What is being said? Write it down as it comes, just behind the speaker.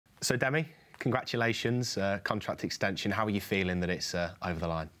So Demi, congratulations, contract extension. How are you feeling that it's over the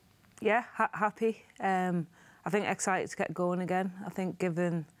line? Yeah, happy. I think excited to get going again. I think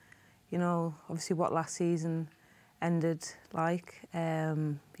given, obviously what last season ended like,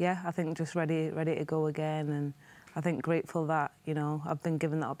 yeah, I think just ready to go again, and I think grateful that, I've been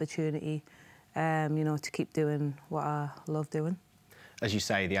given the opportunity, to keep doing what I love doing. As you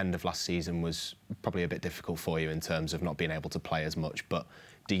say, the end of last season was probably a bit difficult for you in terms of not being able to play as much, but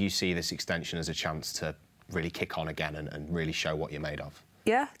do you see this extension as a chance to really kick on again and really show what you're made of?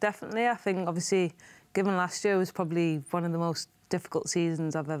 Yeah, definitely. I think, obviously, given last year was probably one of the most difficult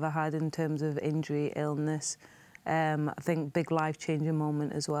seasons I've ever had in terms of injury, illness. I think big life-changing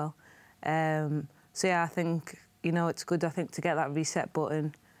moment as well. So, yeah, I think, it's good, I think, to get that reset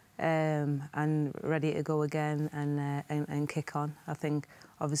button and ready to go again and kick on. I think,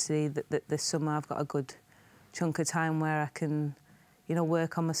 obviously, this summer I've got a good chunk of time where I can,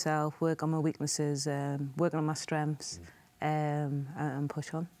 work on myself, work on my weaknesses, work on my strengths, and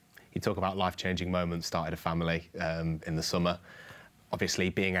push on. You talk about life-changing moments, started a family in the summer. Obviously,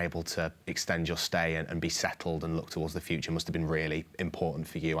 being able to extend your stay and be settled and look towards the future must have been really important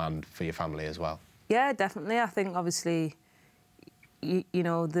for you and for your family as well. Yeah, definitely. I think, obviously, I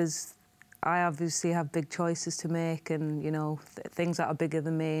obviously have big choices to make, and, things that are bigger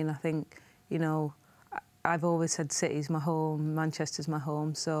than me. And I think, I've always said City's my home, Manchester's my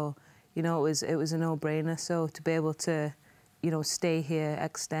home. So, it was a no-brainer. So to be able to, stay here,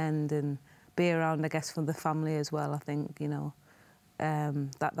 extend, and be around, I guess, for the family as well, I think,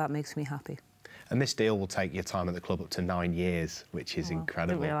 that makes me happy. And this deal will take your time at the club up to 9 years, which is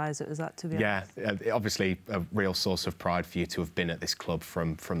incredible. I didn't realise it was that, to be honest. Yeah, obviously a real source of pride for you to have been at this club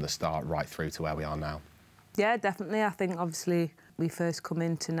from the start right through to where we are now. Yeah, definitely. I think, obviously, we first come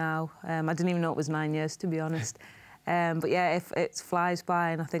into now. I didn't even know it was 9 years, to be honest. But yeah, it flies by,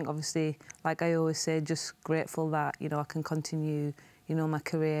 and I think, obviously, like I always say, just grateful that, I can continue, my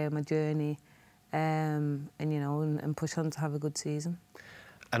career, my journey, and push on to have a good season.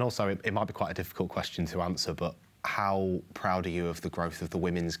 And also, it might be quite a difficult question to answer, but how proud are you of the growth of the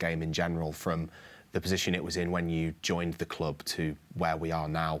women's game in general, from the position it was in when you joined the club to where we are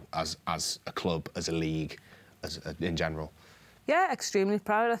now as a club, as a league, in general? Yeah, extremely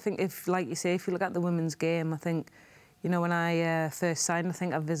proud. I think, like you say, if you look at the women's game, I think, when I first signed, I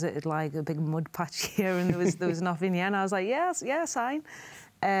think I visited like a big mud patch here, and there was nothing here, and I was like, yes, sign.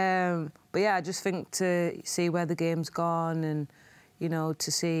 But yeah, I just think to see where the game's gone, and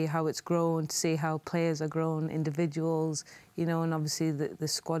to see how it's grown, to see how players are grown, individuals, and obviously the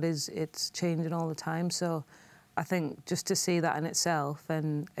squad it's changing all the time. So I think just to see that in itself,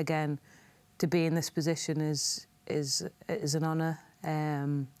 and again, to be in this position is an honour.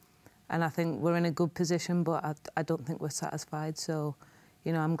 And I think we're in a good position, but I don't think we're satisfied. So,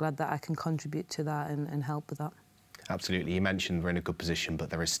 I'm glad that I can contribute to that and help with that. Absolutely. You mentioned we're in a good position, but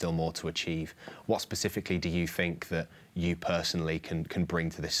there is still more to achieve. What specifically do you think that you personally can bring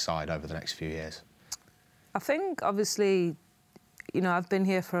to this side over the next few years? I think, obviously, I've been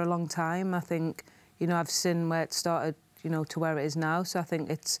here for a long time. I think, I've seen where it started, to where it is now. So I think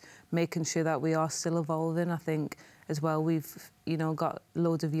it's making sure that we are still evolving. I think, as well, we've, got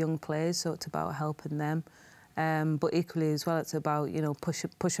loads of young players, so it's about helping them. But equally as well, it's about,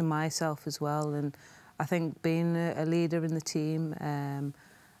 pushing myself as well. And I think being a leader in the team, and,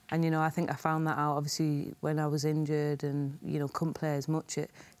 I think I found that out, obviously, when I was injured and, couldn't play as much.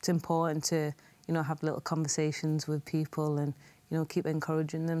 It's important to, have little conversations with people and, keep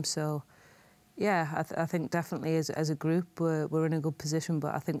encouraging them. So, yeah, I think definitely as a group, we're in a good position,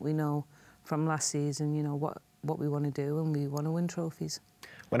 but I think we know from last season, what we want to do, and we want to win trophies.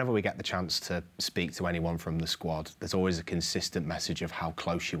 Whenever we get the chance to speak to anyone from the squad, there's always a consistent message of how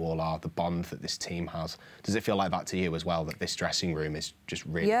close you all are, the bond that this team has. Does it feel like that to you as well, that this dressing room is just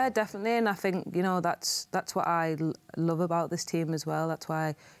really... Yeah, definitely, and I think, that's what I love about this team as well. That's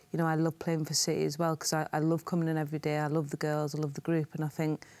why, I love playing for City as well, because I love coming in every day. I love the girls, I love the group, and I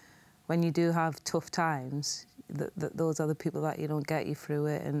think when you do have tough times, those are the people that, get you through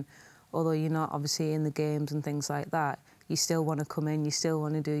it. And although you're not obviously in the games and things like that, you still want to come in, you still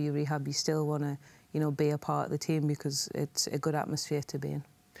want to do your rehab, you still want to, be a part of the team, because it's a good atmosphere to be in.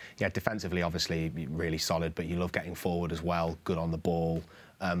 Yeah, defensively, obviously, really solid, but you love getting forward as well, good on the ball.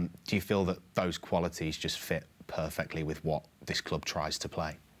 Do you feel that those qualities just fit perfectly with what this club tries to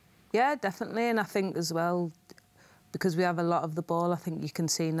play? Yeah, definitely, and I think as well, because we have a lot of the ball, I think you can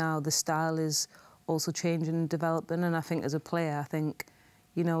see now the style is also changing and developing, and I think as a player, I think,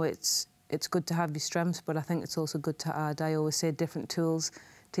 it's good to have your strengths, but I think it's also good to add, I always say, different tools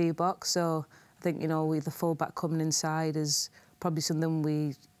to your box. So I think, with the full-back coming inside is probably something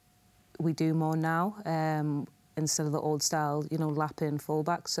we we do more now instead of the old style, you know, lapping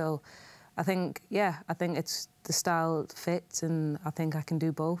fullback. So I think, yeah, I think it's the style fits, and I think I can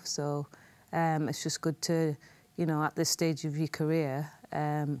do both. So it's just good to, you know, at this stage of your career,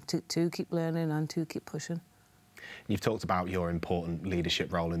 to keep learning and to keep pushing. You've talked about your important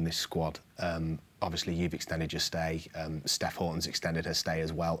leadership role in this squad. Obviously, you've extended your stay. Steph Horton's extended her stay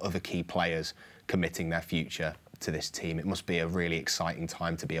as well. Other key players committing their future to this team. It must be a really exciting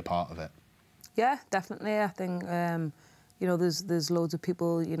time to be a part of it. Yeah, definitely. I think, you know, there's loads of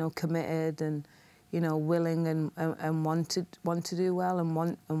people, you know, committed and, you know, willing and want to do well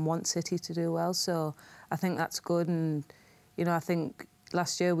and want City to do well. So I think that's good. And, you know, I think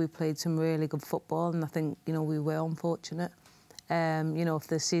last year we played some really good football, and I think, you know, we were unfortunate. You know, if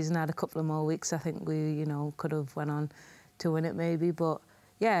the season had a couple of more weeks, I think we, you know, could have went on to win it maybe. But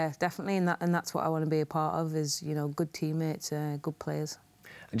yeah, definitely, and that's what I want to be a part of, is, you know, good teammates, good players.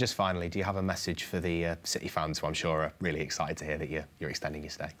 And just finally, do you have a message for the City fans, who I'm sure are really excited to hear that you're extending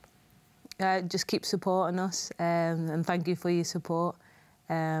your stay? Just keep supporting us, and thank you for your support,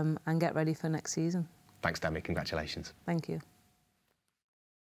 and get ready for next season. Thanks, Demi. Congratulations. Thank you.